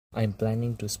I'm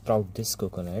planning to sprout this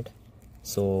coconut,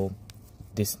 so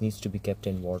this needs to be kept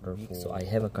in water. So I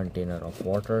have a container of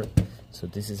water, so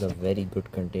this is a very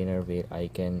good container where I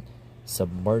can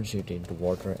submerge it into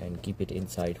water and keep it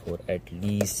inside for at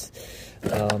least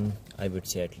I would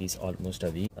say at least almost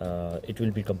a week. It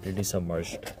will be completely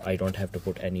submerged. I don't have to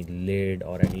put any lid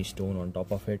or any stone on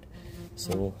top of it.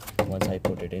 So once I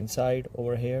put it inside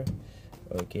over here,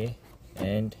 okay,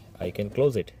 and I can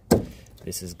close it.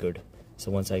 This is good. So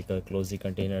once I close the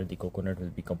container, the coconut will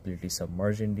be completely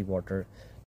submerged in the water.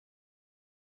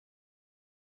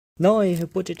 Now I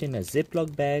have put it in a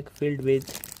Ziploc bag filled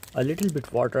with a little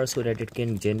bit water so that it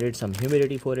can generate some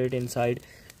humidity for it inside,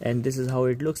 and this is how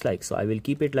it looks like. So I will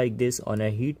keep it like this on a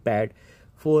heat pad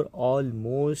for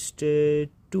almost 2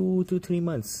 to 3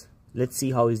 months. Let's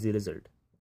see how is the result.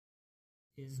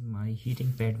 This is my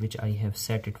heating pad, which I have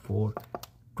set it for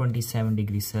 27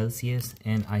 degrees Celsius,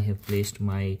 and I have placed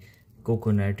my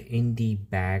coconut in the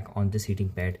bag on this heating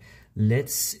pad.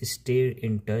 Let's stay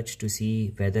in touch to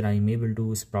see whether I'm able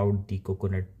to sprout the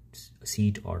coconut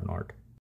seed or not.